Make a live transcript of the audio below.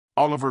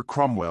Oliver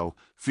Cromwell,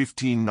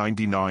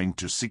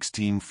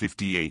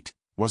 1599–1658,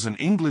 was an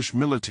English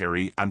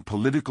military and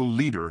political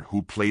leader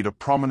who played a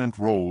prominent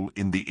role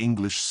in the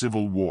English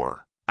Civil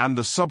War, and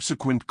the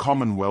subsequent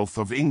Commonwealth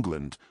of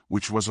England,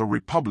 which was a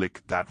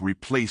republic that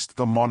replaced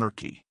the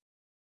monarchy.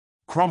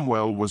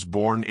 Cromwell was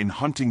born in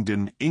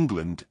Huntingdon,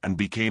 England, and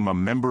became a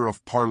Member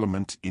of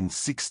Parliament in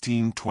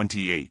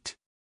 1628.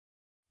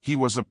 He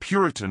was a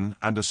Puritan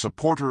and a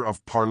supporter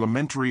of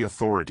parliamentary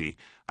authority,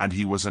 and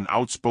he was an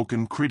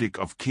outspoken critic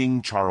of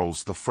King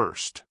Charles I.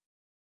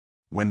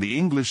 When the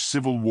English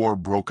Civil War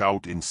broke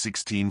out in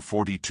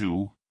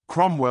 1642,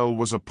 Cromwell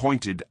was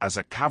appointed as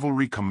a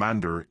cavalry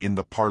commander in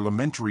the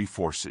parliamentary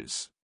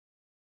forces.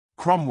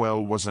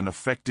 Cromwell was an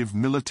effective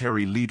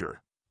military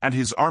leader, and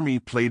his army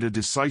played a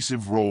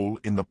decisive role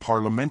in the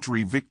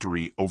parliamentary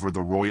victory over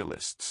the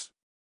Royalists.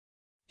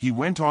 He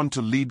went on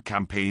to lead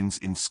campaigns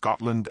in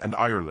Scotland and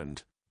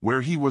Ireland,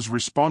 where he was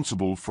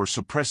responsible for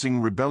suppressing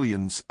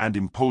rebellions and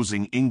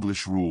imposing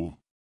English rule.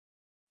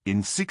 In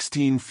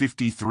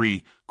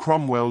 1653,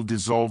 Cromwell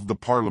dissolved the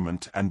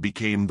Parliament and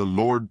became the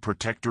Lord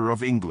Protector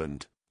of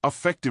England,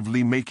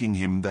 effectively making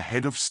him the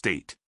head of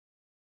state.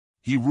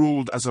 He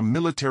ruled as a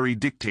military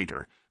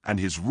dictator, and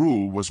his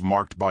rule was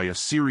marked by a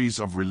series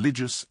of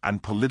religious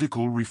and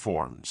political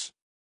reforms.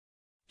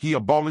 He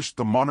abolished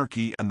the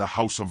monarchy and the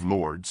House of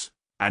Lords,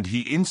 and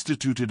he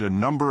instituted a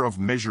number of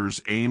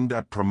measures aimed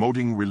at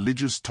promoting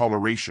religious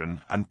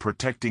toleration and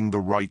protecting the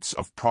rights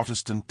of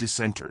Protestant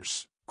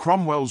dissenters.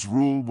 Cromwell's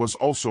rule was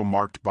also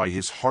marked by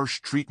his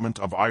harsh treatment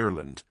of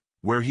Ireland,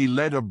 where he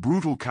led a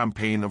brutal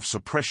campaign of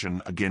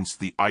suppression against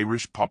the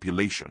Irish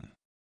population.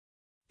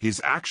 His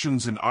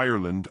actions in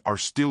Ireland are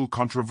still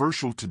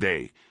controversial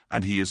today,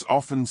 and he is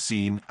often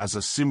seen as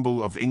a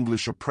symbol of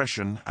English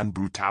oppression and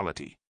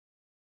brutality.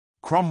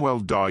 Cromwell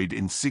died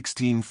in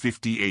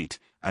 1658,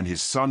 and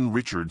his son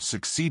Richard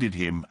succeeded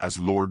him as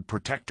Lord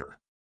Protector.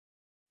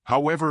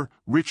 However,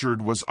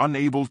 Richard was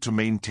unable to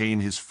maintain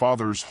his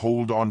father's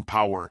hold on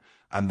power,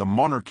 and the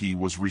monarchy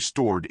was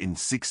restored in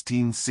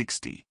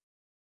 1660.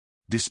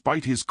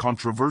 Despite his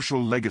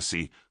controversial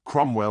legacy,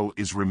 Cromwell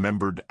is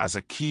remembered as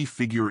a key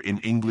figure in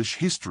English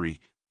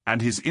history,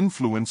 and his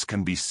influence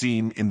can be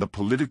seen in the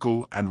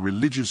political and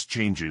religious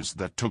changes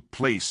that took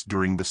place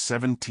during the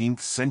 17th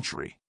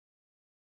century.